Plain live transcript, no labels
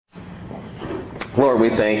Lord, we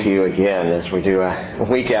thank you again as we do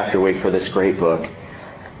week after week for this great book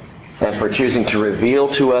and for choosing to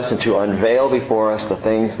reveal to us and to unveil before us the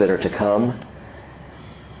things that are to come.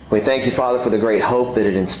 We thank you, Father, for the great hope that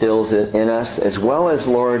it instills in us, as well as,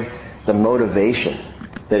 Lord, the motivation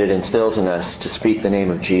that it instills in us to speak the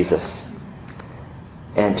name of Jesus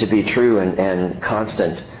and to be true and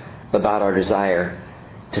constant about our desire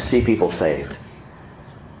to see people saved.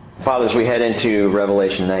 Father, as we head into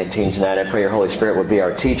Revelation 19 tonight, I pray your Holy Spirit would be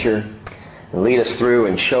our teacher and lead us through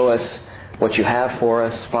and show us what you have for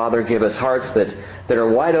us. Father, give us hearts that are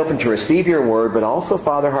wide open to receive your word, but also,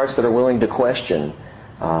 Father, hearts that are willing to question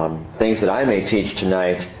things that I may teach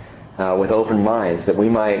tonight with open minds, that we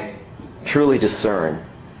might truly discern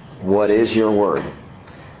what is your word.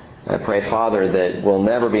 I pray, Father, that we'll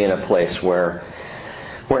never be in a place where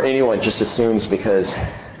anyone just assumes because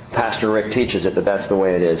Pastor Rick teaches it that that's the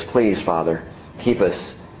way it is. Please, Father, keep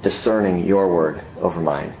us discerning your word over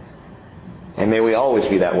mine. And may we always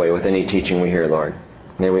be that way with any teaching we hear, Lord.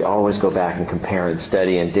 May we always go back and compare and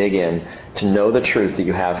study and dig in to know the truth that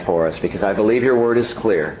you have for us, because I believe your word is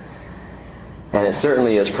clear. And it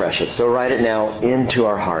certainly is precious. So write it now into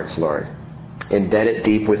our hearts, Lord. Embed it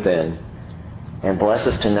deep within. And bless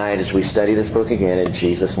us tonight as we study this book again in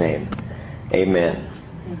Jesus' name. Amen.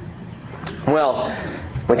 Well,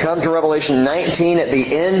 we come to Revelation 19 at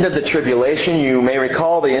the end of the tribulation. You may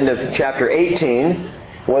recall the end of chapter 18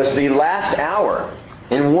 was the last hour.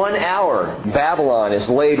 In 1 hour, Babylon is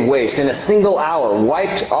laid waste. In a single hour,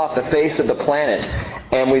 wiped off the face of the planet.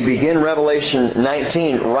 And we begin Revelation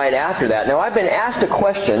 19 right after that. Now, I've been asked a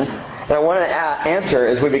question that I want to answer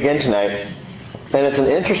as we begin tonight. And it's an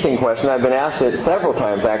interesting question. I've been asked it several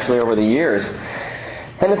times, actually, over the years.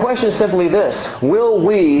 And the question is simply this: will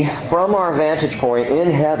we, from our vantage point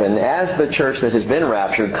in heaven, as the church that has been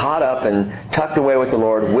raptured, caught up and tucked away with the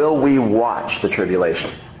Lord, will we watch the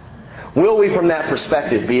tribulation? Will we, from that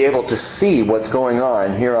perspective, be able to see what's going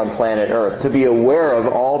on here on planet Earth, to be aware of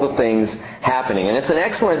all the things happening? And it's an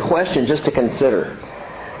excellent question just to consider.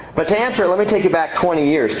 But to answer it, let me take you back 20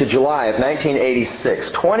 years to July of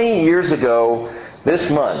 1986. 20 years ago this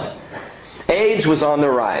month, AIDS was on the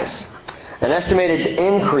rise. An estimated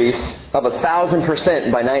increase of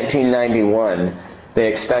 1,000% by 1991 they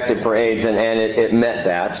expected for AIDS, and it met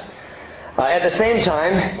that. At the same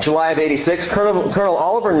time, July of 86, Colonel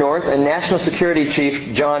Oliver North and National Security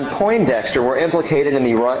Chief John Poindexter were implicated in the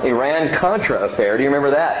Iran-Contra affair. Do you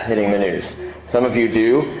remember that hitting the news? Some of you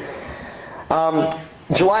do.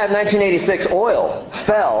 July of 1986, oil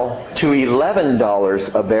fell to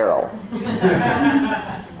 $11 a barrel.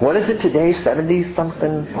 What is it today?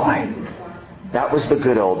 70-something? Boy, that was the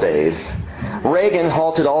good old days. Reagan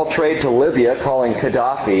halted all trade to Libya, calling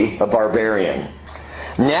Gaddafi a barbarian.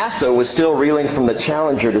 NASA was still reeling from the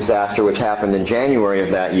Challenger disaster, which happened in January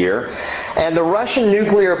of that year. And the Russian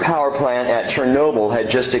nuclear power plant at Chernobyl had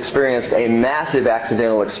just experienced a massive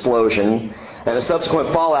accidental explosion and a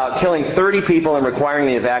subsequent fallout, killing 30 people and requiring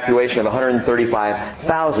the evacuation of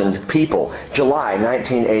 135,000 people. July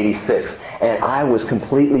 1986. And I was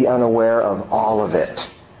completely unaware of all of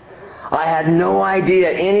it. I had no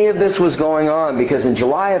idea any of this was going on because in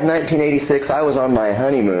July of 1986, I was on my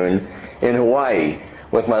honeymoon in Hawaii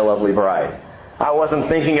with my lovely bride. I wasn't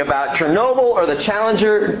thinking about Chernobyl or the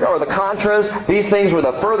Challenger or the Contras. These things were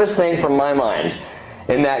the furthest thing from my mind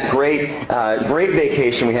in that great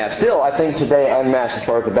vacation we had. Still, I think today unmatched as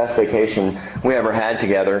far as the best vacation we ever had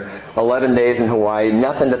together. 11 days in Hawaii,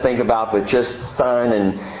 nothing to think about but just sun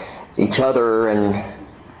and each other and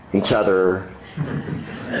each other.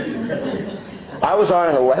 I was on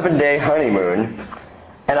an 11-day honeymoon,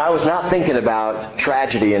 and I was not thinking about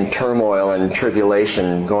tragedy and turmoil and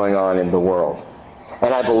tribulation going on in the world.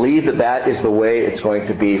 And I believe that is the way it's going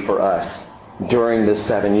to be for us during this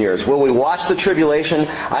 7 years. Will we watch the tribulation?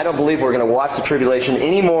 I don't believe we're going to watch the tribulation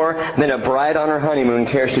any more than a bride on her honeymoon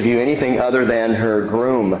cares to view anything other than her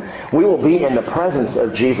groom. We will be in the presence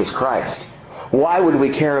of Jesus Christ. Why would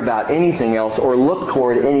we care about anything else or look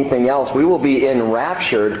toward anything else? We will be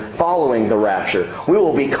enraptured following the rapture. We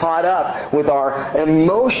will be caught up with our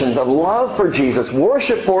emotions of love for Jesus,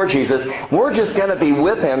 worship for Jesus. We're just going to be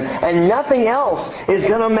with Him, and nothing else is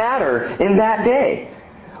going to matter in that day.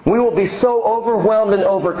 We will be so overwhelmed and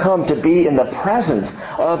overcome to be in the presence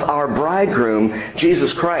of our bridegroom,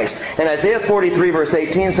 Jesus Christ. And Isaiah 43 verse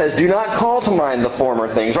 18 says, "Do not call to mind the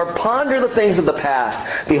former things, or ponder the things of the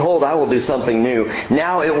past. Behold, I will do something new.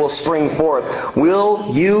 Now it will spring forth. Will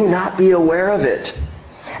you not be aware of it?"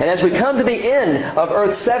 And as we come to the end of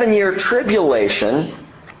Earth's 7-year tribulation,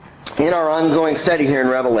 in our ongoing study here in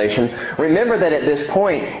Revelation, remember that at this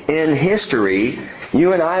point in history,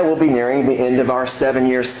 You and I will be nearing the end of our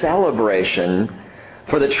 7-year celebration.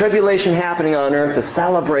 For the tribulation happening on earth, the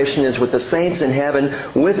celebration is with the saints in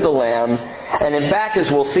heaven, with the Lamb. And in fact, as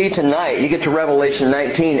we'll see tonight, you get to Revelation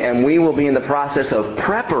 19, and we will be in the process of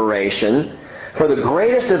preparation for the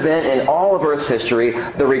greatest event in all of Earth's history,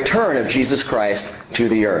 the return of Jesus Christ to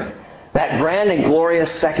the earth. That grand and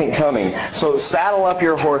glorious second coming. So saddle up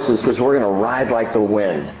your horses, because we're going to ride like the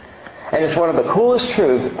wind. And it's one of the coolest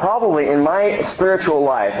truths, probably in my spiritual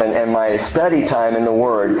life and my study time in the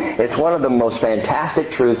Word. It's one of the most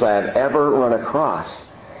fantastic truths I have ever run across.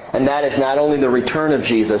 And that is not only the return of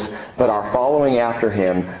Jesus, but our following after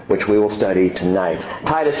Him, which we will study tonight.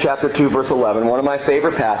 Titus chapter 2, verse 11, one of my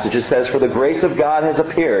favorite passages, says, "For the grace of God has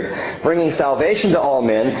appeared, bringing salvation to all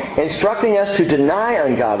men, instructing us to deny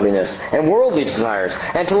ungodliness and worldly desires,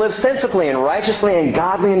 and to live sensibly and righteously and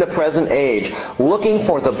godly in the present age, looking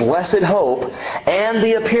for the blessed hope and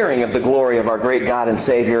the appearing of the glory of our great God and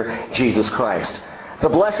Savior, Jesus Christ." The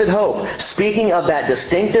blessed hope, speaking of that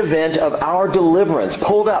distinct event of our deliverance,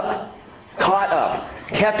 pulled up, caught up,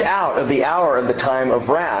 kept out of the hour of the time of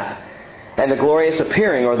wrath, and the glorious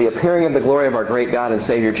appearing, or the appearing of the glory of our great God and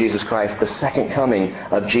Savior Jesus Christ, the second coming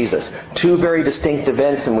of Jesus. Two very distinct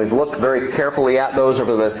events, and we've looked very carefully at those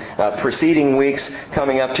over the preceding weeks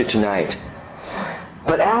coming up to tonight.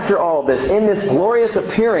 But after all of this, in this glorious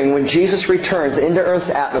appearing, when Jesus returns into Earth's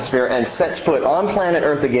atmosphere and sets foot on planet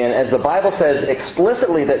Earth again, as the Bible says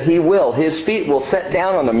explicitly that He will, His feet will set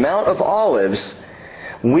down on the Mount of Olives,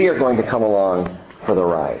 we are going to come along for the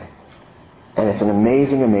ride. And it's an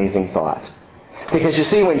amazing, amazing thought. Because you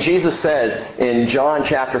see, when Jesus says in John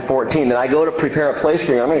chapter 14 that I go to prepare a place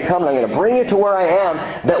for you, I'm going to come and I'm going to bring you to where I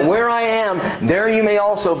am, that where I am, there you may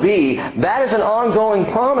also be, that is an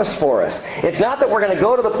ongoing promise for us. It's not that we're going to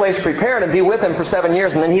go to the place prepared and be with Him for 7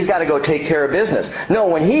 years and then He's got to go take care of business. No,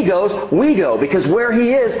 when He goes, we go, because where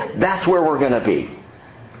He is, that's where we're going to be.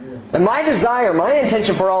 And my desire, my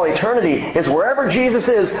intention for all eternity is wherever Jesus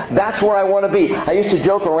is, that's where I want to be. I used to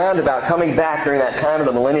joke around about coming back during that time of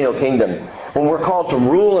the millennial kingdom when we're called to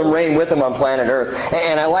rule and reign with Him on planet Earth.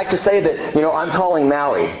 And I like to say that, I'm calling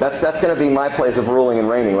Maui. That's going to be my place of ruling and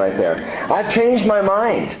reigning right there. I've changed my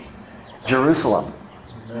mind. Jerusalem.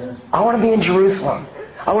 I want to be in Jerusalem.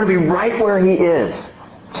 I want to be right where He is,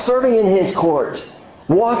 serving in His court,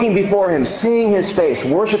 walking before Him, seeing His face,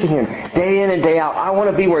 worshiping Him day in and day out. I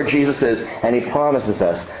want to be where Jesus is, and He promises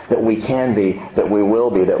us that we can be, that we will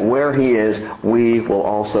be, that where He is, we will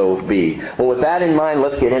also be. Well, with that in mind,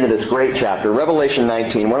 let's get into this great chapter, Revelation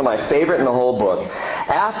 19, one of my favorite in the whole book.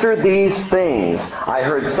 After these things, I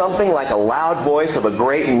heard something like a loud voice of a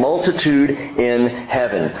great multitude in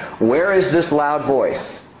heaven. Where is this loud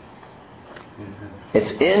voice? It's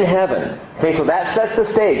in heaven. Okay, so that sets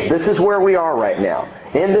the stage. This is where we are right now.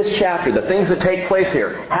 In this chapter, the things that take place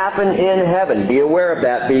here happen in heaven. Be aware of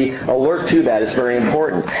that. Be alert to that. It's very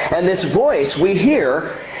important. And this voice we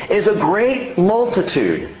hear is a great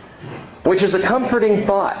multitude, which is a comforting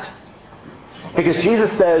thought. Because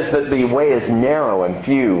Jesus says that the way is narrow and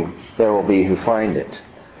few there will be who find it.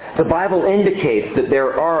 The Bible indicates that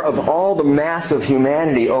there are, of all the mass of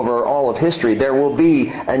humanity over all of history, there will be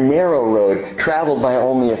a narrow road traveled by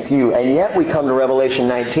only a few. And yet we come to Revelation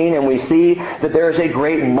 19 and we see that there is a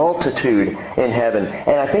great multitude in heaven.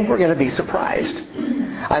 And I think we're going to be surprised.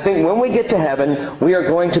 I think when we get to heaven, we are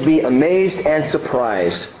going to be amazed and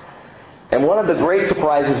surprised. And one of the great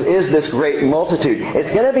surprises is this great multitude.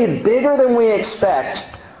 It's going to be bigger than we expect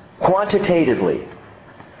quantitatively.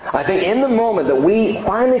 I think in the moment that we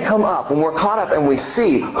finally come up and we're caught up and we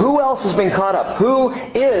see who else has been caught up, who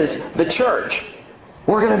is the church,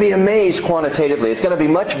 we're going to be amazed quantitatively. It's going to be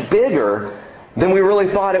much bigger than we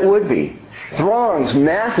really thought it would be. Throngs,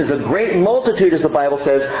 masses, a great multitude, as the Bible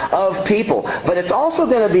says, of people. But it's also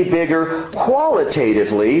going to be bigger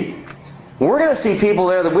qualitatively. We're going to see people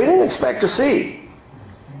there that we didn't expect to see.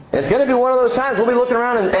 It's going to be one of those times we'll be looking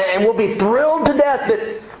around and we'll be thrilled to death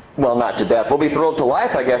that... Well, not to death. We'll be thrilled to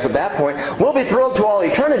life, I guess, at that point. We'll be thrilled to all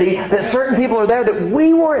eternity that certain people are there that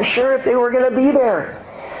we weren't sure if they were going to be there.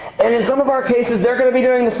 And in some of our cases, they're going to be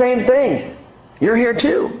doing the same thing. You're here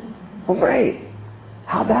too. Well, great.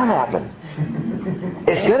 How'd that happen?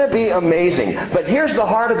 It's going to be amazing. But here's the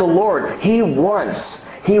heart of the Lord. He wants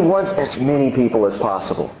as many people as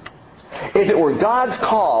possible. If it were God's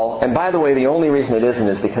call, and by the way, the only reason it isn't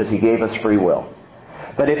is because He gave us free will.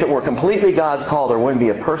 But if it were completely God's call, there wouldn't be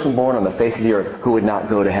a person born on the face of the earth who would not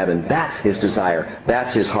go to heaven. That's His desire.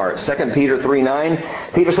 That's His heart. 2 Peter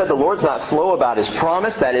 3:9, Peter said the Lord's not slow about His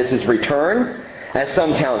promise, that is His return, as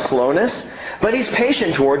some count slowness, But He's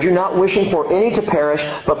patient toward you, not wishing for any to perish,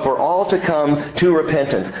 but for all to come to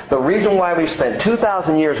repentance. The reason why we've spent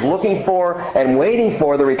 2,000 years looking for and waiting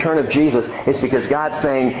for the return of Jesus is because God's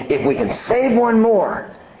saying, if we can save one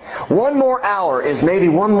more hour is maybe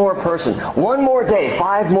one more person. One more day,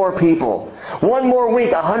 5 more people. One more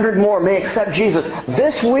week, 100 more may accept Jesus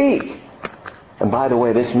this week. And by the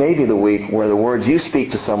way, this may be the week where the words you speak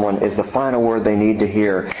to someone is the final word they need to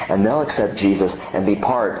hear, and they'll accept Jesus and be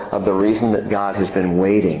part of the reason that God has been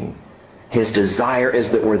waiting. His desire is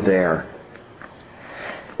that we're there.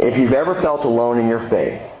 If you've ever felt alone in your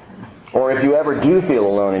faith, or if you ever do feel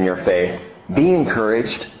alone in your faith, be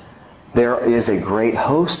encouraged. There is a great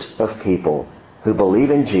host of people who believe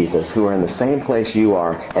in Jesus, who are in the same place you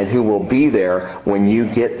are, and who will be there when you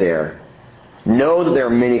get there. Know that there are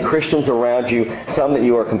many Christians around you, some that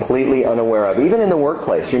you are completely unaware of. Even in the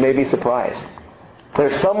workplace, you may be surprised.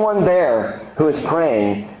 There's someone there who is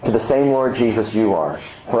praying to the same Lord Jesus you are,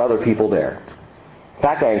 for other people there. In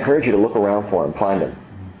fact, I encourage you to look around for them, find them,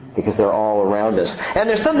 because they're all around us. And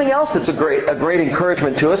there's something else that's a great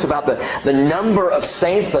encouragement to us about the number of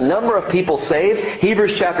saints, the number of people saved.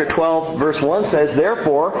 Hebrews chapter 12, verse 1 says,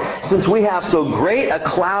 "Therefore, since we have so great a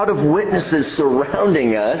cloud of witnesses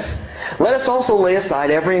surrounding us, let us also lay aside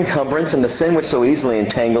every encumbrance and the sin which so easily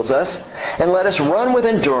entangles us, and let us run with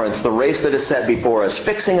endurance the race that is set before us,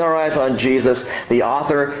 fixing our eyes on Jesus, the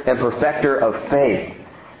author and perfecter of faith."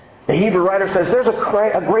 The Hebrew writer says there's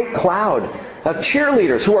a great cloud of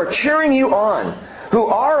cheerleaders who are cheering you on, who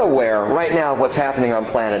are aware right now of what's happening on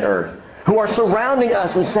planet Earth, who are surrounding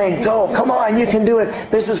us and saying, "Go, come on, you can do it.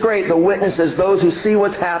 This is great." The witnesses, those who see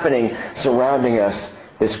what's happening, surrounding us,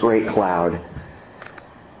 this great cloud.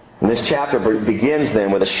 And this chapter begins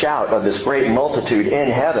then with a shout of this great multitude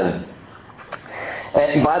in heaven.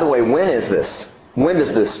 And by the way, when is this? When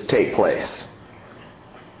does this take place?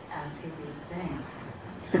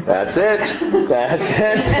 That's it. That's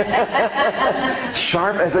it.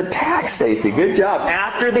 Sharp as a tack, Stacy. Good job.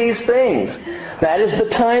 After these things. That is the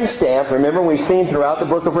time stamp. Remember, we've seen throughout the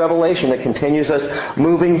book of Revelation that continues us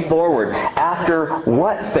moving forward. After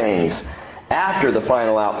what things? After the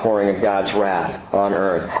final outpouring of God's wrath on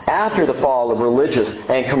earth. After the fall of religious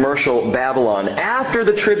and commercial Babylon. After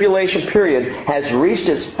the tribulation period has reached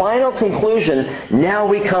its final conclusion, now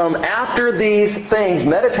we come after these things,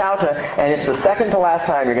 metatauta, and it's the second to last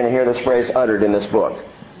time you're going to hear this phrase uttered in this book.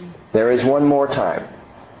 There is one more time.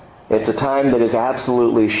 It's a time that is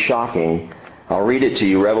absolutely shocking. I'll read it to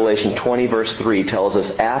you. Revelation 20 verse 3 tells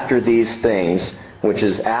us, after these things, which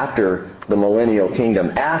is after the millennial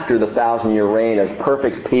kingdom, after the 1,000-year reign of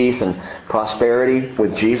perfect peace and prosperity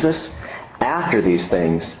with Jesus, after these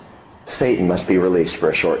things, Satan must be released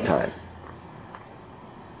for a short time.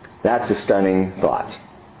 That's a stunning thought.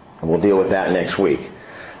 And we'll deal with that next week.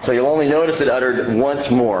 So you'll only notice it uttered once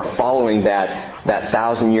more following that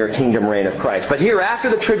 1,000-year kingdom reign of Christ. But here, after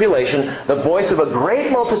the tribulation, the voice of a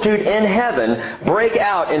great multitude in heaven break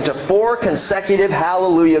out into 4 consecutive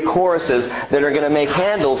hallelujah choruses that are going to make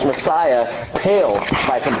Handel's Messiah pale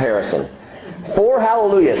by comparison. 4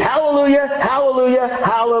 hallelujahs. Hallelujah, hallelujah,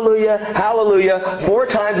 hallelujah, hallelujah. 4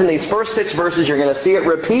 times in these first 6 verses, you're going to see it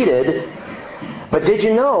repeated. But did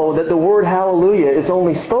you know that the word hallelujah is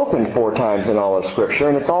only spoken 4 times in all of Scripture,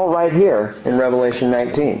 and it's all right here in Revelation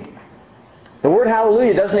 19. The word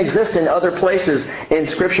hallelujah doesn't exist in other places in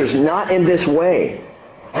Scriptures, not in this way.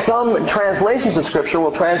 Some translations of Scripture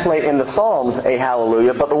will translate in the Psalms a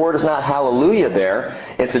hallelujah, but the word is not hallelujah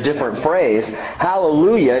there. It's a different phrase.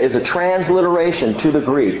 Hallelujah is a transliteration to the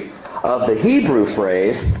Greek of the Hebrew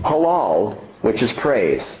phrase halal, which is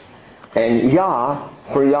praise. And Yah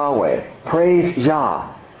for Yahweh. Praise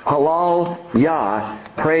Yah. Halal Yah.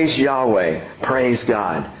 Praise Yahweh. Praise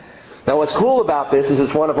God. Now what's cool about this is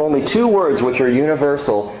it's one of only 2 words which are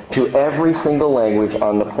universal to every single language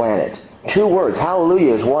on the planet. 2 words.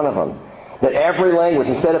 Hallelujah is one of them. That every language,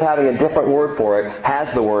 instead of having a different word for it,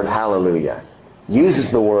 has the word hallelujah.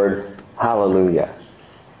 Uses the word hallelujah.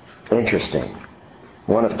 Interesting.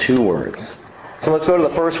 One of 2 words. So let's go to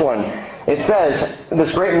the first one. It says,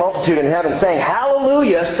 this great multitude in heaven saying,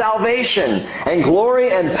 hallelujah, salvation and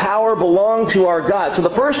glory and power belong to our God. So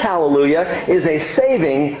the first hallelujah is a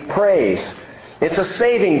saving praise. It's a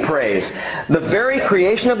saving praise. The very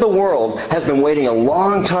creation of the world has been waiting a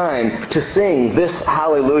long time to sing this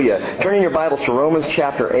hallelujah. Turn in your Bibles to Romans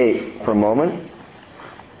chapter 8 for a moment.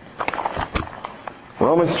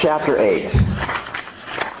 Romans chapter 8.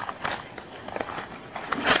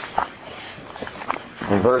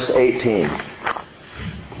 In verse 18.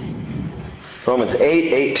 Romans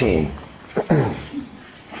 8:18.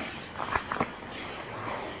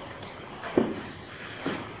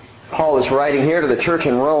 Paul is Paul's writing here to the church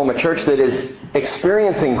in Rome, a church that is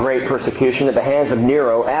experiencing great persecution at the hands of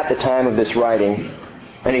Nero at the time of this writing.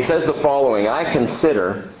 And he says the following, I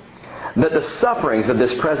consider that the sufferings of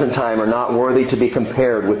this present time are not worthy to be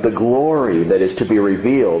compared with the glory that is to be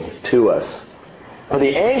revealed to us. For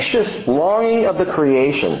the anxious longing of the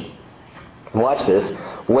creation, watch this,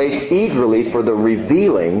 waits eagerly for the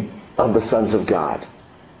revealing of the sons of God.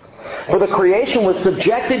 For the creation was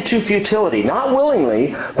subjected to futility, not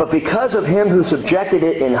willingly, but because of Him who subjected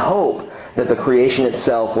it in hope that the creation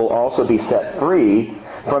itself will also be set free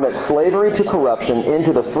from its slavery to corruption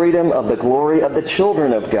into the freedom of the glory of the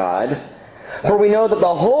children of God. For we know that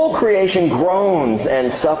the whole creation groans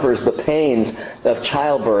and suffers the pains of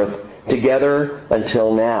childbirth together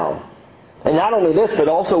until now. And not only this, but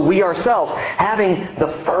also we ourselves, having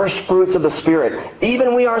the first fruits of the Spirit,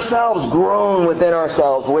 even we ourselves groan within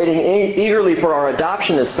ourselves, waiting eagerly for our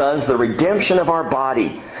adoption as sons, the redemption of our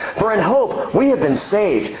body. For in hope we have been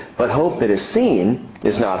saved, but hope that is seen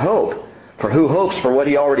is not hope. For who hopes for what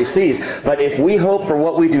he already sees? But if we hope for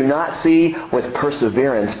what we do not see with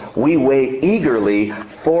perseverance, we wait eagerly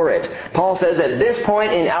for it. Paul says at this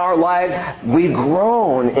point in our lives, we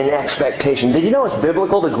groan in expectation. Did you know it's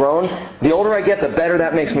biblical to groan? The older I get, the better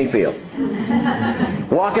that makes me feel.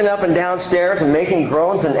 Walking up and down stairs and making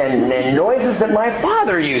groans and noises that my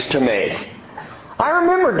father used to make. I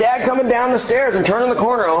remember Dad coming down the stairs and turning the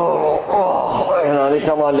corner. They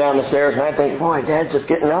come on down the stairs, and I think, boy, Dad's just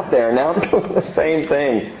getting up there. Now I'm doing the same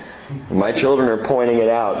thing. And my children are pointing it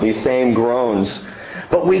out, these same groans.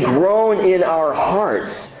 But we groan in our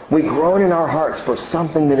hearts. We groan in our hearts for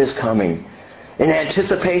something that is coming. In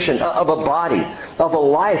anticipation of a body, of a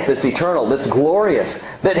life that's eternal, that's glorious,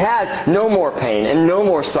 that has no more pain and no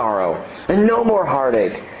more sorrow and no more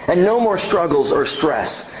heartache and no more struggles or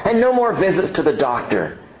stress and no more visits to the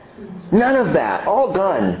doctor. None of that. All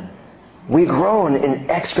done. We groan in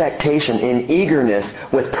expectation, in eagerness,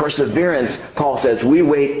 with perseverance. Paul says we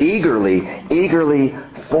wait eagerly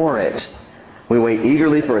for it. We wait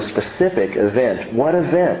eagerly for a specific event. What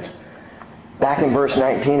event? Back in verse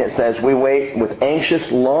 19 it says, we wait with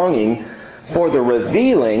anxious longing for the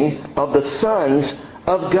revealing of the sons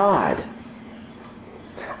of God.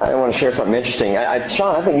 I want to share something interesting.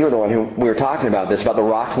 Sean, I think you were the one who we were talking about this, about the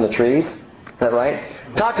rocks and the trees. Is that right?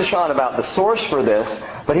 Talked to Sean about the source for this,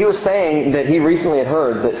 but he was saying that he recently had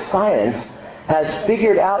heard that science has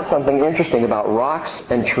figured out something interesting about rocks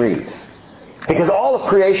and trees. Because all of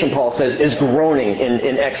creation, Paul says, is groaning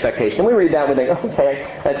in expectation. And we read that and we think,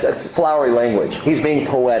 okay, that's flowery language. He's being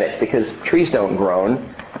poetic because trees don't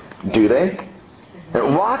groan, do they?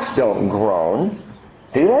 And rocks don't groan,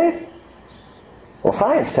 do they? Well,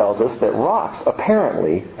 science tells us that rocks,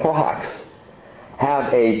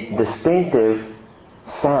 have a distinctive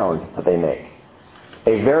sound that they make.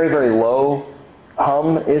 A very, very low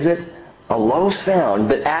hum, is it? A low sound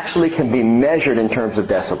that actually can be measured in terms of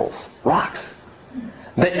decibels. Rocks.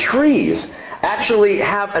 That trees actually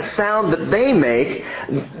have a sound that they make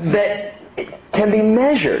that can be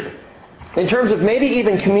measured in terms of maybe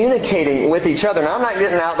even communicating with each other. Now, I'm not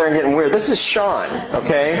getting out there and getting weird. This is Sean,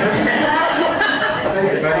 okay?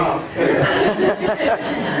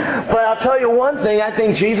 But I'll tell you one thing. I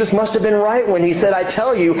think Jesus must have been right when He said, I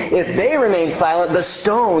tell you, if they remain silent, the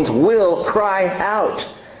stones will cry out.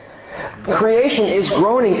 Creation is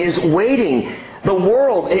groaning, is waiting. The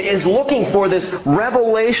world is looking for this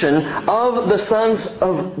revelation of the sons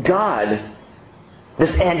of God.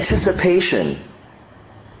 This anticipation.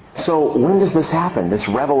 So when does this happen? This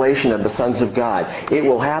revelation of the sons of God. It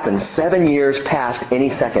will happen 7 years past any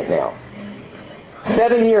second now.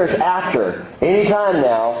 7 years after any time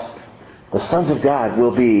now, the sons of God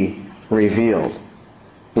will be revealed.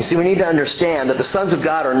 You see, we need to understand that the sons of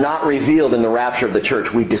God are not revealed in the rapture of the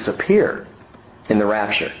church. We disappear in the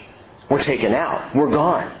rapture. We're taken out. We're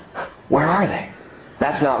gone. Where are they?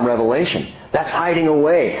 That's not revelation. That's hiding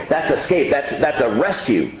away. That's escape. That's a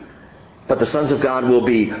rescue. But the sons of God will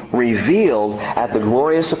be revealed at the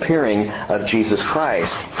glorious appearing of Jesus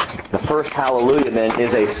Christ. The first hallelujah then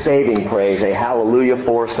is a saving praise, a hallelujah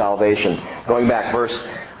for salvation. Going back, verse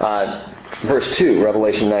 2,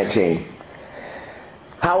 Revelation 19.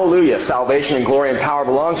 Hallelujah, salvation and glory and power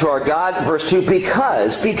belong to our God. Verse 2,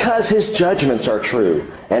 because His judgments are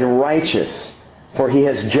true and righteous. For He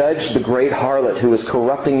has judged the great harlot who is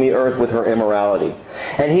corrupting the earth with her immorality.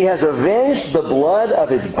 And He has avenged the blood of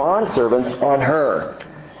His bondservants on her.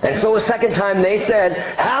 And so a second time they said,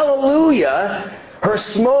 Hallelujah! Her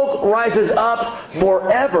smoke rises up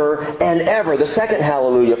forever and ever. The second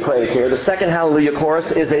hallelujah praise here, the second hallelujah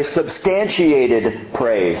chorus is a substantiated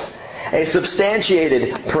praise. a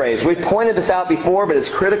substantiated praise. We've pointed this out before, but it's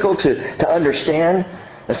critical to understand,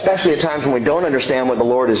 especially at times when we don't understand what the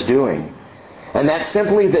Lord is doing. And that's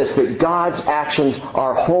simply this, that God's actions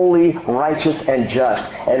are holy, righteous, and just,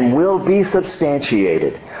 and will be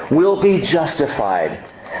substantiated, will be justified.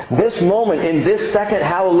 This moment in this second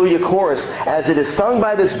Hallelujah chorus, as it is sung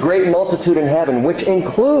by this great multitude in heaven, which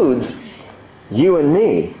includes you and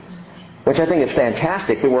me, which I think is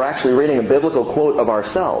fantastic that we're actually reading a biblical quote of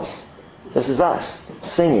ourselves. This is us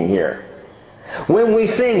singing here. When we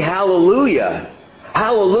sing Hallelujah,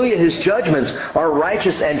 Hallelujah, His judgments are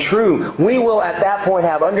righteous and true, we will at that point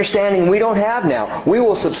have understanding we don't have now. We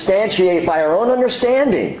will substantiate by our own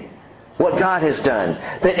understanding what God has done.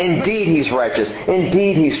 That indeed He's righteous.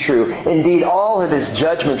 Indeed He's true. Indeed all of His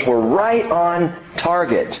judgments were right on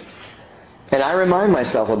target. And I remind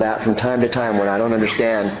myself of that from time to time when I don't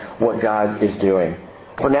understand what God is doing.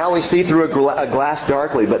 For now we see through a glass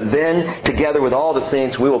darkly, but then together with all the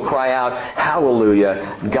saints we will cry out,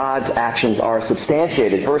 Hallelujah, God's actions are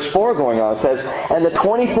substantiated. Verse 4 going on says, and the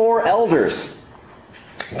 24 elders,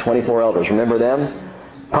 remember them?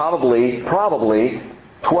 Probably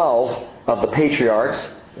 12 of the patriarchs,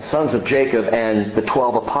 sons of Jacob, and the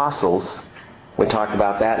 12 apostles. We talked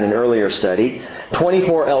about that in an earlier study.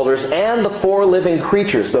 24 elders and the 4 living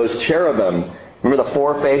creatures, those cherubim. Remember the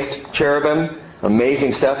 4-faced cherubim?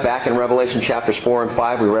 Amazing stuff back in Revelation chapters 4 and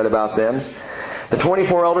 5. We read about them. The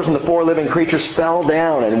 24 elders and the 4 living creatures fell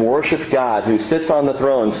down and worshiped God who sits on the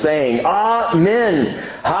throne, saying,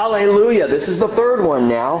 Amen, Hallelujah. This is the third one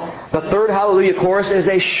now. The third Hallelujah chorus is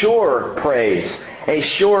a sure praise. A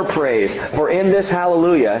sure praise. For in this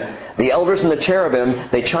Hallelujah, the elders and the cherubim,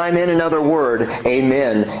 they chime in another word,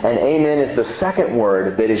 Amen. And Amen is the second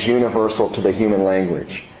word that is universal to the human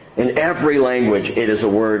language. In every language, it is the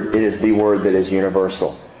word that is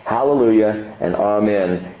universal. Hallelujah and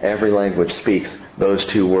Amen. Every language speaks those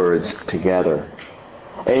two words together.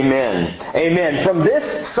 Amen. Amen. From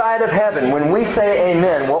this side of heaven, when we say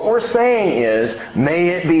Amen, what we're saying is, may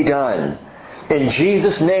it be done. In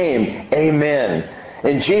Jesus' name, Amen.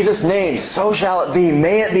 In Jesus' name, so shall it be.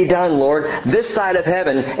 May it be done, Lord. This side of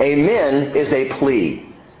heaven, Amen is a plea.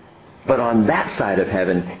 But on that side of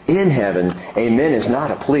heaven, in heaven, Amen is not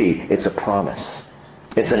a plea, it's a promise.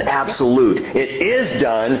 It's an absolute. It is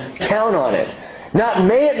done, count on it. Not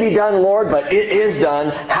may it be done, Lord, but it is done.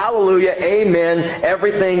 Hallelujah, Amen,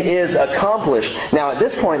 everything is accomplished. Now at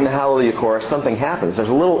this point in the Hallelujah chorus, something happens. There's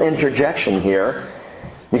a little interjection here.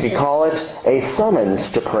 You could call it a summons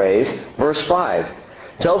to praise. Verse 5.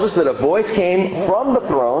 Tells us that a voice came from the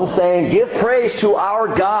throne saying, give praise to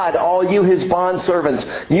our God, all you His bondservants,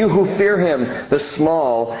 you who fear Him, the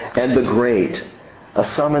small and the great. A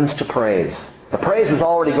summons to praise. The praise is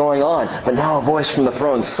already going on, but now a voice from the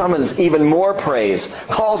throne summons even more praise,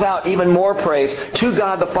 calls out even more praise to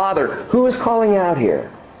God the Father. Who is calling out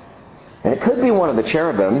here? And it could be one of the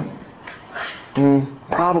cherubim.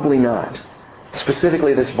 Probably not.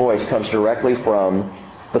 Specifically, this voice comes directly from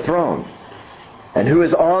the throne. And who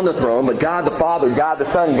is on the throne but God the Father, God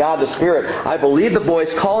the Son, God the Spirit. I believe the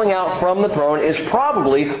voice calling out from the throne is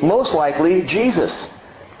probably, most likely, Jesus.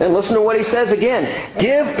 And listen to what He says again.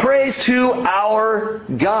 Give praise to our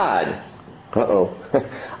God.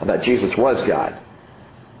 I thought Jesus was God.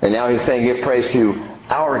 And now He's saying give praise to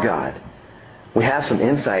our God. We have some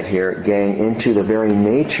insight here, gang, into the very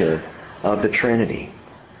nature of the Trinity.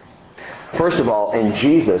 First of all, in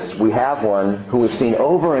Jesus, we have one who we've seen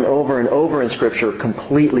over and over and over in Scripture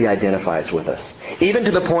completely identifies with us. Even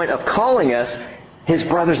to the point of calling us His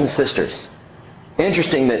brothers and sisters.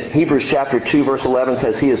 Interesting that Hebrews chapter 2 verse 11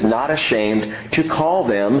 says He is not ashamed to call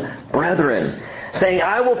them brethren. Saying,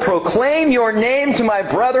 I will proclaim your name to my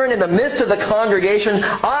brethren in the midst of the congregation.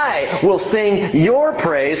 I will sing your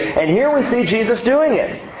praise. And here we see Jesus doing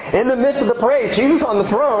it. In the midst of the praise, Jesus on the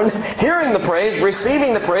throne, hearing the praise,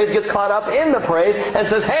 receiving the praise, gets caught up in the praise and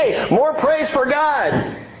says, hey, more praise for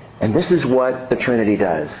God. And this is what the Trinity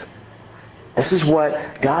does. This is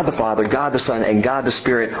what God the Father, God the Son, and God the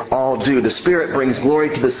Spirit all do. The Spirit brings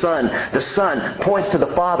glory to the Son. The Son points to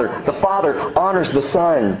the Father. The Father honors the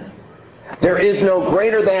Son. There is no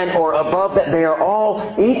greater than or above that. They are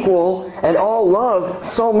all equal and all love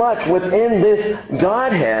so much within this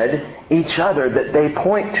Godhead each other that they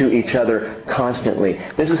point to each other constantly.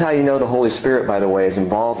 This is how you know the Holy Spirit, by the way, is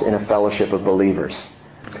involved in a fellowship of believers.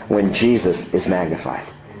 When Jesus is magnified.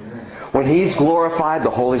 When He's glorified, the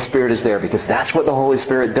Holy Spirit is there, because that's what the Holy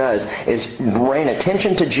Spirit does, is bring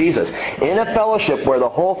attention to Jesus. In a fellowship where the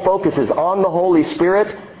whole focus is on the Holy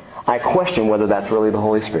Spirit, I question whether that's really the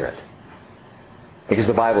Holy Spirit. Because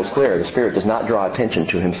the Bible is clear, the Spirit does not draw attention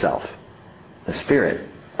to Himself. The Spirit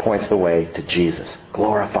points the way to Jesus.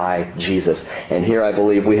 Glorify Jesus. And here I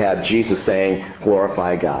believe we have Jesus saying,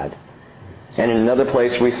 glorify God. And in another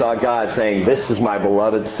place we saw God saying, this is my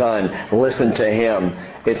beloved Son. Listen to Him.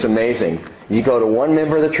 It's amazing. You go to one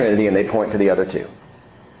member of the Trinity and they point to the other two.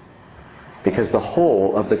 Because the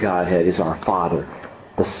whole of the Godhead is our Father,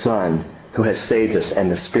 the Son who has saved us,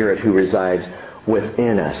 and the Spirit who resides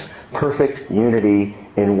within us. Perfect unity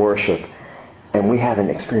in worship. And we haven't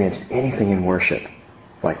experienced anything in worship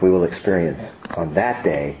like we will experience on that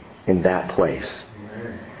day in that place.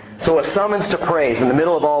 So a summons to praise in the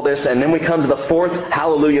middle of all this, and then we come to the fourth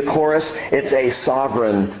hallelujah chorus. It's a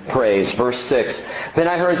sovereign praise. Verse 6. Then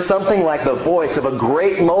I heard something like the voice of a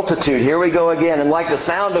great multitude. Here we go again. And like the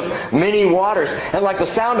sound of many waters, and like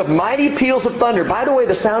the sound of mighty peals of thunder. By the way,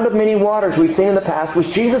 the sound of many waters we've seen in the past was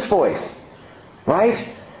Jesus' voice.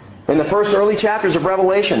 Right? In the first early chapters of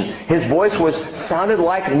Revelation, His voice sounded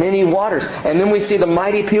like many waters. And then we see the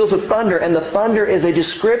mighty peals of thunder, and the thunder is a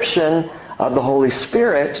description of the Holy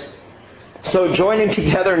Spirit. So joining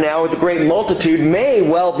together now with the great multitude may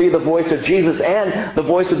well be the voice of Jesus and the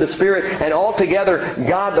voice of the Spirit, and all together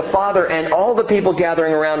God the Father and all the people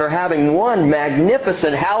gathering around are having one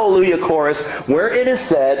magnificent hallelujah chorus where it is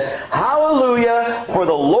said, Hallelujah, for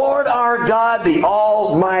the Lord our God, the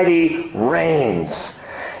Almighty, reigns.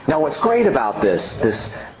 Now what's great about this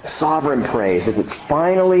sovereign praise is it's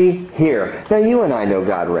finally here. Now you and I know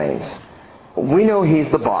God reigns. We know He's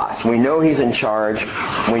the boss. We know He's in charge.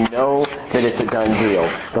 We know that it's a done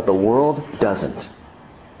deal. But the world doesn't.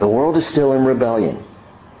 The world is still in rebellion.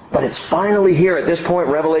 But it's finally here at this point,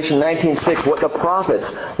 Revelation 19:6. What the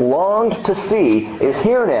prophets longed to see is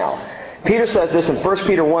here now. Peter says this in 1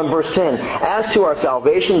 Peter 1 verse 10. As to our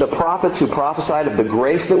salvation, the prophets who prophesied of the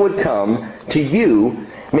grace that would come to you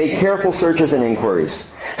made careful searches and inquiries,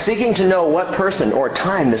 seeking to know what person or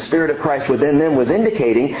time the Spirit of Christ within them was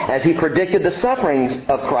indicating as He predicted the sufferings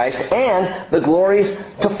of Christ and the glories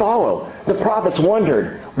to follow. The prophets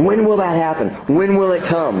wondered, when will that happen? When will it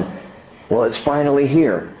come? Well, it's finally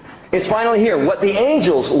here. It's finally here. What the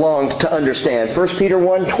angels longed to understand. 1 Peter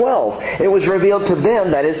 1:12. It was revealed to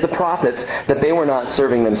them, that is the prophets, that they were not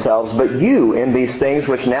serving themselves, but you in these things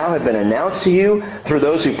which now have been announced to you through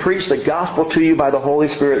those who preach the gospel to you by the Holy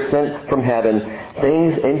Spirit sent from heaven,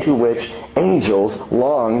 things into which angels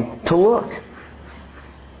long to look.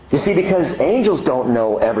 You see, because angels don't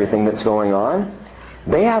know everything that's going on.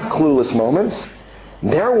 They have clueless moments.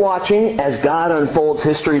 They're watching as God unfolds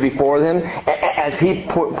history before them, as He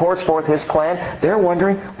pours forth His plan. They're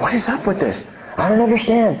wondering, what is up with this? I don't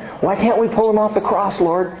understand. Why can't we pull Him off the cross,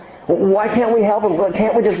 Lord? Why can't we help Him?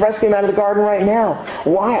 Can't we just rescue Him out of the garden right now?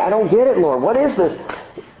 Why? I don't get it, Lord. What is this?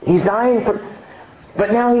 He's dying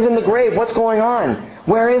but now He's in the grave. What's going on?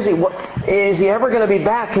 Where is He? Is He ever going to be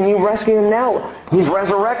back? Can you rescue Him now? He's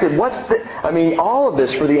resurrected. All of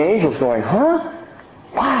this for the angels going, huh?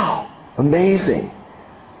 Wow. Amazing.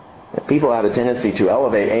 People have a tendency to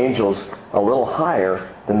elevate angels a little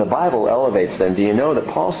higher than the Bible elevates them. Do you know that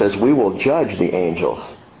Paul says we will judge the angels?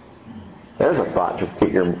 There's a thought to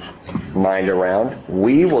get your mind around.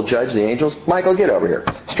 We will judge the angels? Michael, get over here.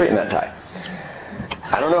 Straighten that tie.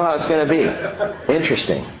 I don't know how it's going to be.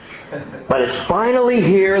 Interesting. But it's finally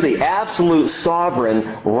here, the absolute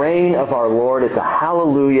sovereign reign of our Lord. It's a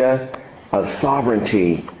hallelujah of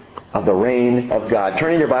sovereignty of the reign of God.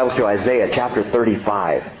 Turning your Bibles to Isaiah chapter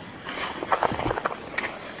 35.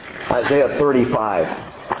 Isaiah 35.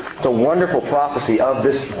 It's a wonderful prophecy of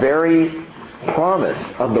this very promise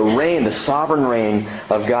of the reign, the sovereign reign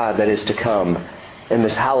of God that is to come in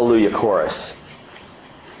this hallelujah chorus.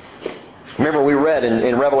 Remember we read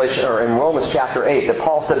in Revelation or in Romans chapter 8 that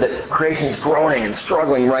Paul said that creation is groaning and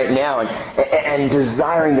struggling right now and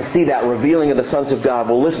desiring to see that revealing of the sons of God.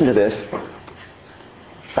 Well, listen to this.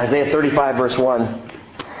 Isaiah 35 verse 1.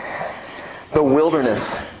 The wilderness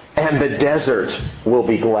and the desert will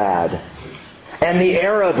be glad, and the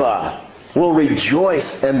Arabah will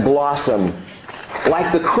rejoice and blossom.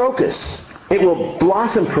 Like the crocus, it will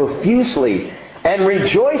blossom profusely and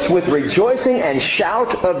rejoice with rejoicing and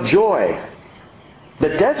shout of joy. The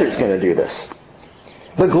desert's going to do this.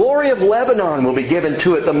 The glory of Lebanon will be given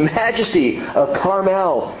to it, the majesty of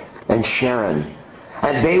Carmel and Sharon.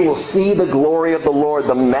 And they will see the glory of the Lord,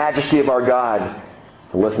 the majesty of our God.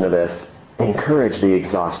 Listen to this. Encourage the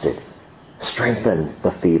exhausted. Strengthen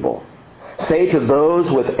the feeble. Say to those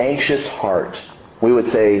with anxious heart, we would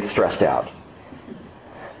say stressed out,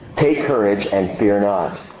 take courage and fear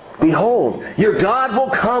not. Behold, your God will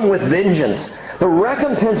come with vengeance. The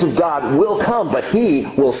recompense of God will come, but He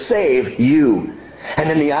will save you. And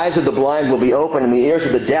then the eyes of the blind will be opened, and the ears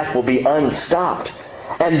of the deaf will be unstopped.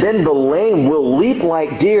 And then the lame will leap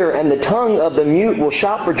like deer, and the tongue of the mute will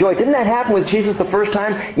shout for joy. Didn't that happen with Jesus the first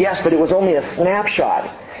time? Yes, but it was only a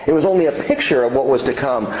snapshot. It was only a picture of what was to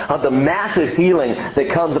come, of the massive healing that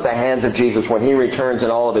comes at the hands of Jesus when He returns in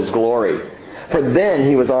all of His glory. For then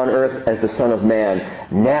He was on earth as the Son of Man,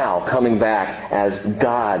 now coming back as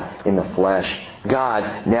God in the flesh.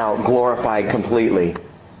 God now glorified completely.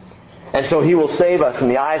 And so He will save us, and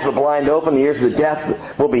the eyes of the blind open, the ears of the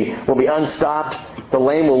deaf will be unstopped, the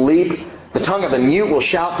lame will leap, the tongue of the mute will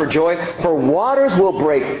shout for joy, for waters will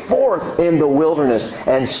break forth in the wilderness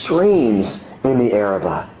and streams in the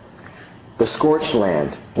Arabah. The scorched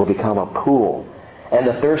land will become a pool, and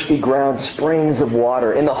the thirsty ground springs of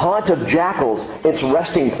water. In the haunt of jackals, its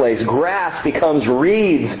resting place, grass becomes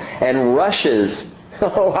reeds and rushes.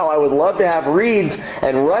 Oh, how I would love to have reeds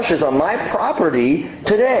and rushes on my property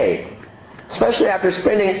today. Especially after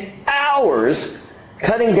spending hours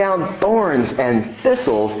cutting down thorns and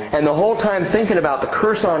thistles, and the whole time thinking about the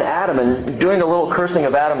curse on Adam and doing a little cursing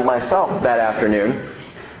of Adam myself that afternoon.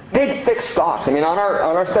 Big, thick stalks. I mean, on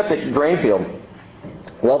our septic drain field,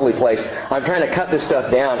 lovely place, I'm trying to cut this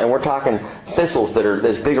stuff down, and we're talking thistles that are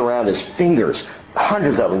as big around as fingers.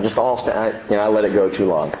 Hundreds of them, just all, I let it go too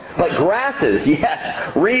long. But grasses,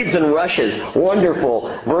 yes, reeds and rushes, wonderful.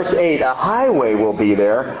 Verse 8, a highway will be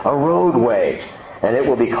there, a roadway, and it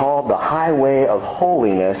will be called the highway of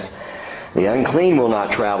holiness. The unclean will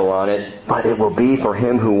not travel on it, but it will be for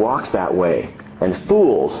him who walks that way. And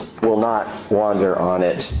fools will not wander on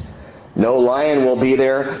it. No lion will be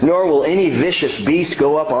there, nor will any vicious beast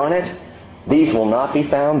go up on it. These will not be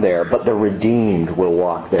found there, but the redeemed will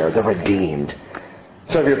walk there, the redeemed.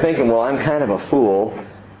 So if you're thinking, well, I'm kind of a fool,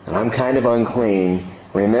 and I'm kind of unclean,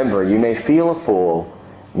 remember, you may feel a fool,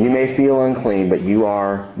 you may feel unclean, but you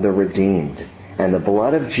are the redeemed. And the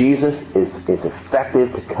blood of Jesus is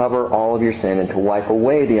effective to cover all of your sin and to wipe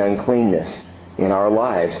away the uncleanness in our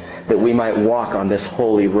lives, that we might walk on this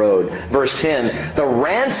holy road. Verse 10, the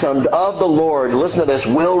ransomed of the Lord, listen to this,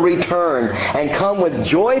 will return and come with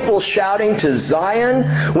joyful shouting to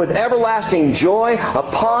Zion, with everlasting joy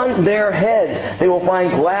upon their heads. They will find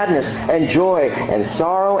gladness and joy, and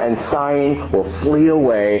sorrow and sighing will flee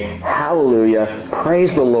away. Hallelujah.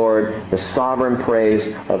 Praise the Lord, the sovereign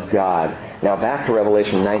praise of God. Now back to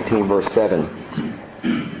Revelation 19, verse 7.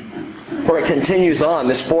 For it continues on.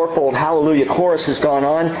 This fourfold hallelujah chorus has gone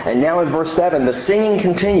on. And now in verse 7, the singing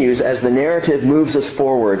continues as the narrative moves us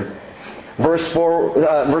forward. Verse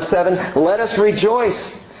 7, let us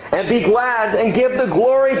rejoice and be glad and give the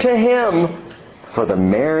glory to Him. For the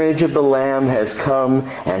marriage of the Lamb has come,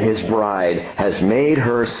 and His bride has made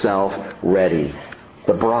herself ready.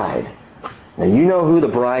 The bride. Now you know who the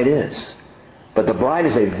bride is. But the bride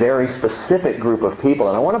is a very specific group of people.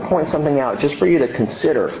 And I want to point something out just for you to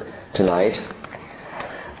consider tonight.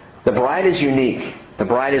 The bride is unique. The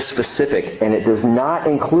bride is specific, and it does not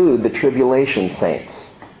include the tribulation saints.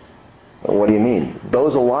 What do you mean?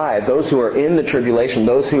 Those alive, those who are in the tribulation,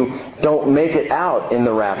 those who don't make it out in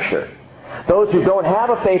the rapture. Those who don't have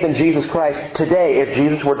a faith in Jesus Christ today, if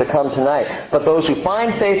Jesus were to come tonight. But those who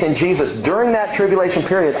find faith in Jesus during that tribulation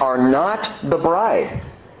period are not the bride.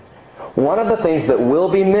 One of the things that will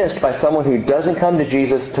be missed by someone who doesn't come to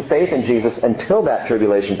Jesus, to faith in Jesus, until that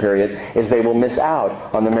tribulation period, is they will miss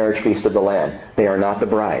out on the marriage feast of the Lamb. They are not the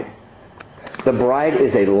bride. The bride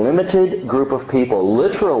is a limited group of people,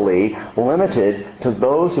 literally limited to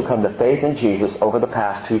those who come to faith in Jesus over the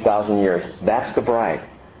past 2,000 years. That's the bride.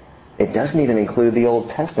 It doesn't even include the Old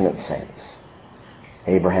Testament saints.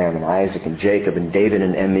 Abraham and Isaac and Jacob and David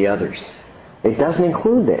and the others. It doesn't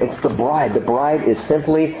include that. It's the bride. The bride is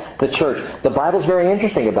simply the church. The Bible's very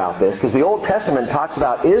interesting about this because the Old Testament talks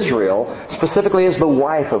about Israel specifically as the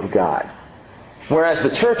wife of God, whereas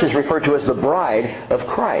the church is referred to as the bride of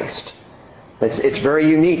Christ. It's very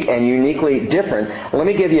unique and uniquely different. Let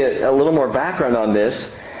me give you a little more background on this.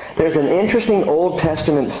 There's an interesting Old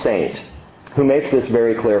Testament saint who makes this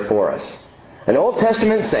very clear for us. An Old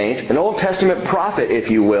Testament saint, an Old Testament prophet,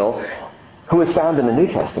 if you will, who is found in the New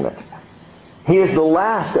Testament. He is the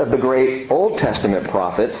last of the great Old Testament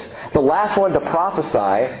prophets, the last one to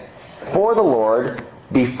prophesy for the Lord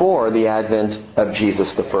before the advent of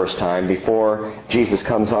Jesus the first time, before Jesus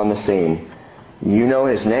comes on the scene. You know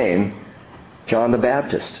his name, John the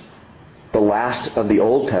Baptist, the last of the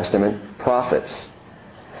Old Testament prophets.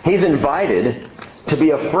 He's invited to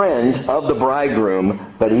be a friend of the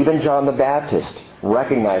bridegroom, but even John the Baptist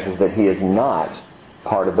recognizes that he is not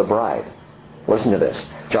part of the bride. Listen to this.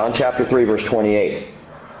 John chapter 3, verse 28.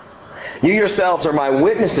 You yourselves are my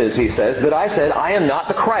witnesses, he says, that I said, I am not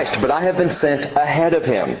the Christ, but I have been sent ahead of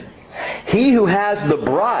him. He who has the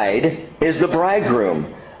bride is the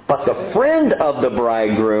bridegroom, but the friend of the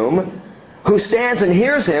bridegroom who stands and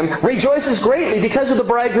hears him rejoices greatly because of the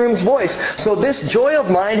bridegroom's voice. So this joy of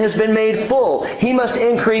mine has been made full. He must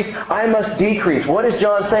increase, I must decrease. What is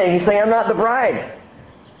John saying? He's saying, I'm not the bride.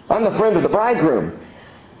 I'm the friend of the bridegroom.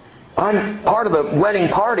 I'm part of the wedding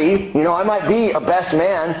party. I might be a best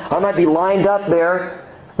man. I might be lined up there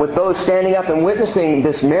with those standing up and witnessing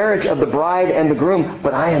this marriage of the bride and the groom,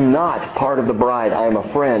 but I am not part of the bride. I am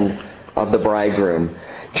a friend of the bridegroom.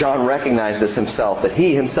 John recognized this himself, that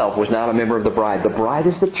he himself was not a member of the bride. The bride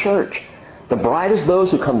is the church. The bride is those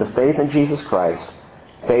who come to faith in Jesus Christ.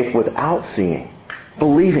 Faith without seeing.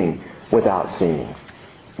 Believing without seeing.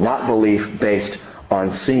 Not belief based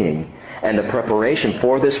on seeing. And the preparation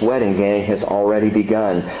for this wedding gang has already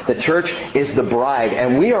begun. The church is the bride,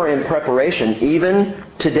 and we are in preparation even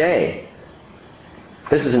today.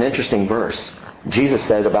 This is an interesting verse. Jesus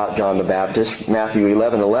said about John the Baptist, Matthew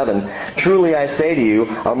 11:11, "Truly I say to you,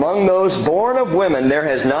 among those born of women there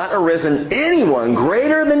has not arisen anyone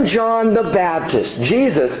greater than John the Baptist."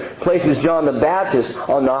 Jesus places John the Baptist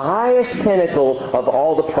on the highest pinnacle of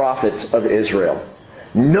all the prophets of Israel.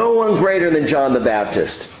 No one greater than John the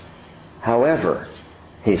Baptist. However,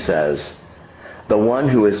 he says, the one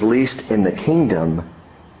who is least in the kingdom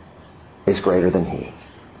is greater than he.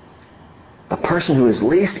 The person who is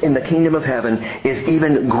least in the kingdom of heaven is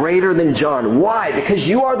even greater than John. Why? Because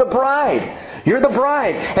you are the bride. You're the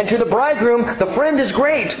bride. And to the bridegroom, the friend is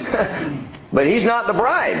great. But he's not the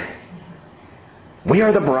bride. We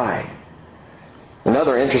are the bride.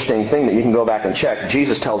 Another interesting thing that you can go back and check,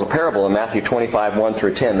 Jesus tells a parable in Matthew 25, 1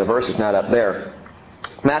 through 10. The verse is not up there.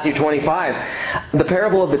 Matthew 25, the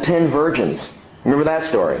parable of the 10 virgins. Remember that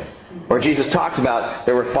story? Where Jesus talks about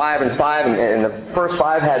there were 5 and 5, and the first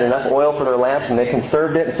 5 had enough oil for their lamps, and they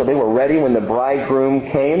conserved it, so they were ready when the bridegroom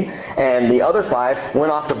came. And the other 5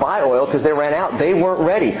 went off to buy oil because they ran out. They weren't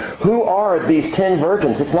ready. Who are these 10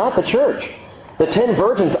 virgins? It's not the church. The 10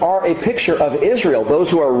 virgins are a picture of Israel, those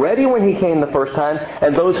who are ready when he came the first time,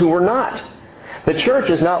 and those who were not. The church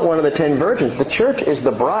is not one of the 10 virgins. The church is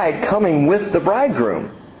the bride coming with the bridegroom.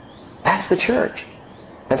 That's the church.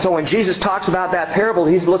 And so when Jesus talks about that parable,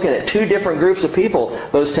 he's looking at 2 different groups of people.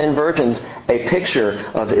 Those 10 virgins, a picture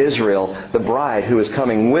of Israel, the bride who is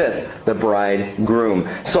coming with the bridegroom.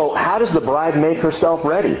 So how does the bride make herself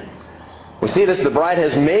ready? We see this, the bride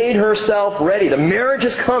has made herself ready. The marriage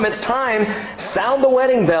has come. It's time. Sound the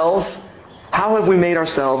wedding bells. How have we made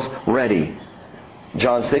ourselves ready?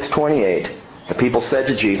 John 6:28. The people said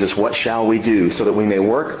to Jesus, "What shall we do so that we may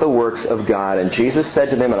work the works of God?" And Jesus said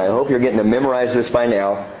to them, and I hope you're getting to memorize this by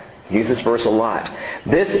now, use this verse a lot.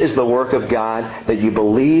 "This is the work of God, that you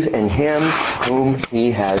believe in Him whom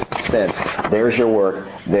He has sent." There's your work.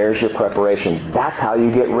 There's your preparation. That's how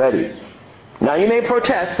you get ready. Now you may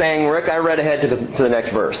protest saying, "Rick, I read ahead to the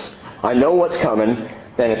next verse. I know what's coming,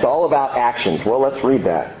 and it's all about actions." Well, let's read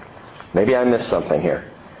that. Maybe I missed something here.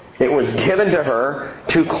 "It was given to her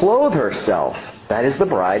to clothe herself," that is the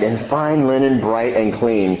bride, "in fine linen, bright and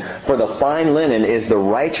clean. For the fine linen is the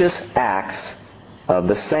righteous acts of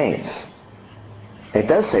the saints." It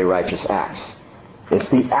does say righteous acts. It's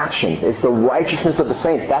the actions. It's the righteousness of the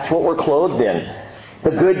saints. That's what we're clothed in.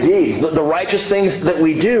 The good deeds, the righteous things that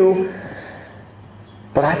we do.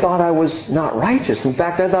 But I thought I was not righteous. In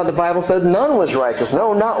fact, I thought the Bible said none was righteous.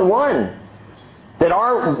 No, not one. That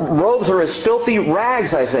our robes are as filthy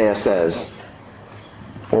rags, Isaiah says.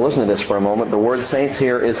 Well, listen to this for a moment. The word saints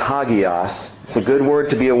here is hagios. It's a good word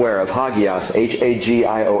to be aware of. Hagios.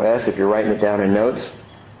 Hagios, if you're writing it down in notes.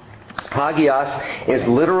 Hagios is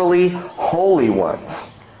literally holy ones.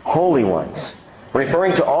 Holy ones.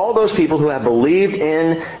 Referring to all those people who have believed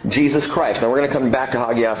in Jesus Christ. Now, we're going to come back to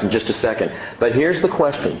hagios in just a second. But here's the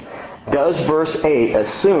question. Does verse 8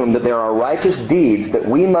 assume that there are righteous deeds that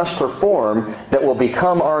we must perform that will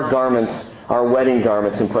become our garments, our wedding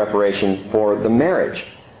garments in preparation for the marriage?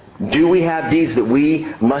 Do we have deeds that we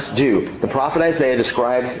must do? The prophet Isaiah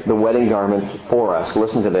describes the wedding garments for us.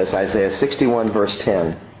 Listen to this, Isaiah 61 verse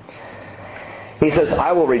 10. He says,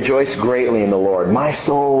 "I will rejoice greatly in the Lord. My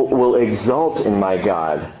soul will exult in my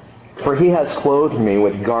God. For He has clothed me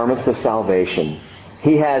with garments of salvation.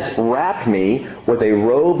 He has wrapped me with a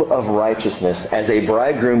robe of righteousness, as a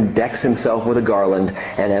bridegroom decks himself with a garland,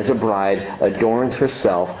 and as a bride adorns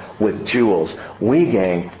herself with jewels." We,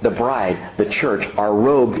 gang, the bride, the church, are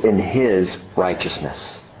robed in His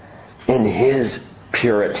righteousness, in His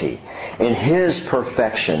purity, in His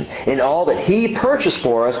perfection, in all that He purchased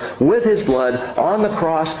for us with His blood on the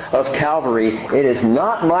cross of Calvary. It is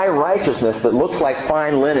not my righteousness that looks like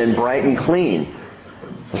fine linen, bright and clean.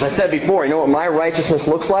 As I said before, you know what my righteousness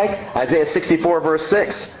looks like? Isaiah 64 verse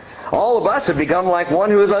 6. All of us have become like one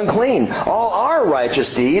who is unclean. All our righteous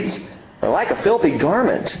deeds are like a filthy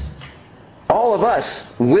garment. All of us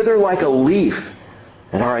wither like a leaf,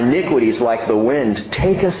 and our iniquities like the wind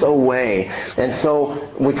take us away. And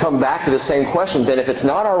so we come back to the same question. Then if it's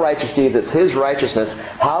not our righteous deeds, it's His righteousness,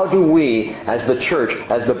 how do we, as the church,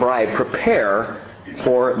 as the bride, prepare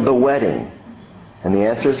for the wedding? And the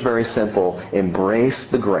answer is very simple. Embrace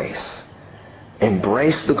the grace.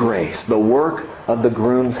 Embrace the grace, the work of the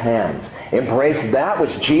groom's hands. Embrace that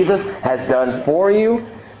which Jesus has done for you.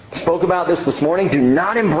 Spoke about this morning. Do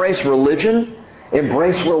not embrace religion.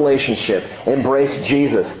 Embrace relationship. Embrace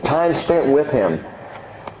Jesus. Time spent with Him.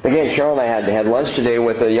 Again, Cheryl and I had lunch today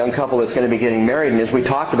with a young couple that's going to be getting married, and as we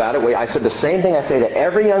talked about it, I said the same thing I say to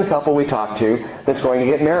every young couple we talk to that's going to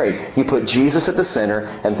get married. You put Jesus at the center,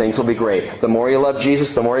 and things will be great. The more you love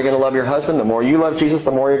Jesus, the more you're going to love your husband. The more you love Jesus, the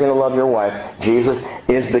more you're going to love your wife. Jesus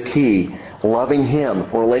is the key. Loving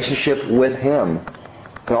Him, relationship with Him.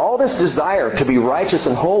 And all this desire to be righteous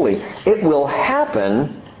and holy, it will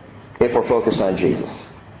happen if we're focused on Jesus.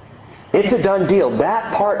 It's a done deal.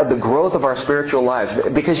 That part of the growth of our spiritual lives.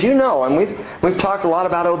 Because you know, and we've talked a lot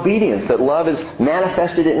about obedience, that love is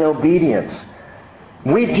manifested in obedience.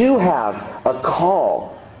 We do have a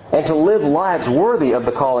call, and to live lives worthy of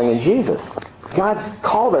the calling in Jesus. God's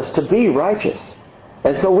called us to be righteous.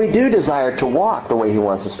 And so we do desire to walk the way He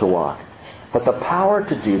wants us to walk. But the power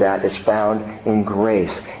to do that is found in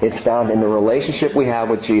grace. It's found in the relationship we have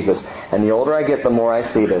with Jesus. And the older I get, the more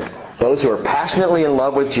I see this. Those who are passionately in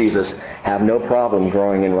love with Jesus have no problem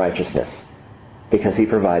growing in righteousness because He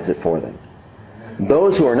provides it for them.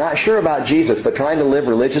 Those who are not sure about Jesus but trying to live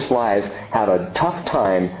religious lives have a tough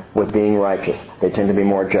time with being righteous. They tend to be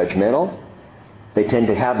more judgmental. They tend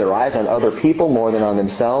to have their eyes on other people more than on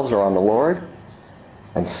themselves or on the Lord.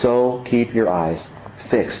 And so keep your eyes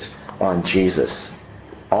fixed on Jesus.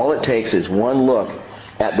 All it takes is one look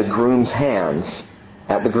at the groom's hands,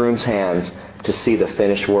 to see the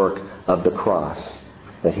finished work of the cross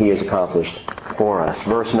that He has accomplished for us.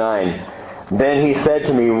 Verse 9, Then He said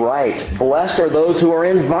to me, Write, blessed are those who are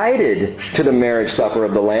invited to the marriage supper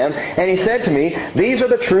of the Lamb. And He said to me, These are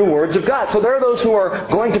the true words of God. So there are those who are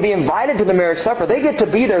going to be invited to the marriage supper. They get to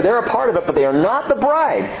be there. They're a part of it, but they are not the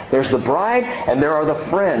bride. There's the bride, and there are the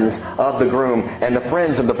friends of the groom and the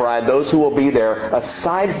friends of the bride, those who will be there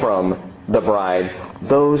aside from the bride,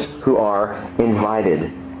 those who are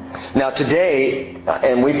invited. Now today,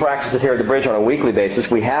 and we practice it here at the Bridge on a weekly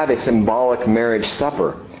basis, we have a symbolic marriage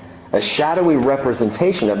supper. A shadowy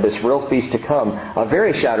representation of this real feast to come. A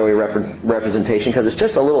very shadowy representation because it's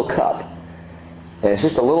just a little cup. And it's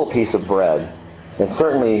just a little piece of bread. It's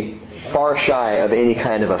certainly far shy of any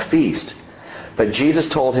kind of a feast. But Jesus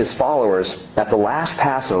told His followers at the last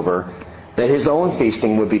Passover that His own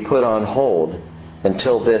feasting would be put on hold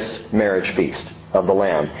until this marriage feast of the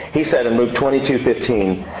Lamb. He said in Luke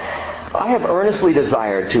 22:15, I have earnestly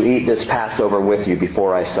desired to eat this Passover with you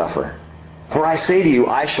before I suffer. For I say to you,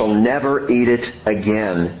 I shall never eat it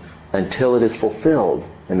again until it is fulfilled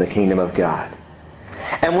in the kingdom of God.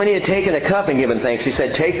 And when He had taken a cup and given thanks, He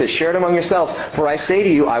said, Take this, share it among yourselves. For I say to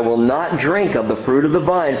you, I will not drink of the fruit of the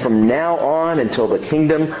vine from now on until the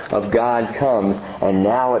kingdom of God comes. And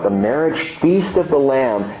now at the marriage feast of the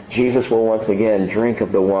Lamb, Jesus will once again drink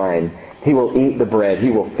of the wine. He will eat the bread.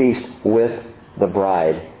 He will feast with the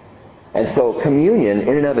bride. And so communion,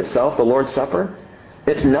 in and of itself, the Lord's Supper,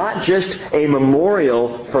 it's not just a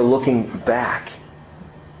memorial for looking back.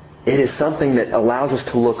 It is something that allows us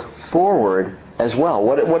to look forward as well.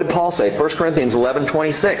 What did Paul say? 1 Corinthians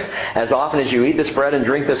 11:26. As often as you eat this bread and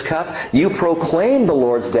drink this cup, you proclaim the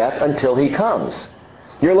Lord's death until He comes.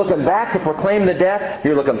 You're looking back to proclaim the death.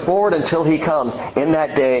 You're looking forward until He comes in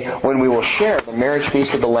that day when we will share the marriage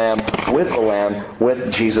feast of the Lamb,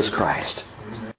 with Jesus Christ.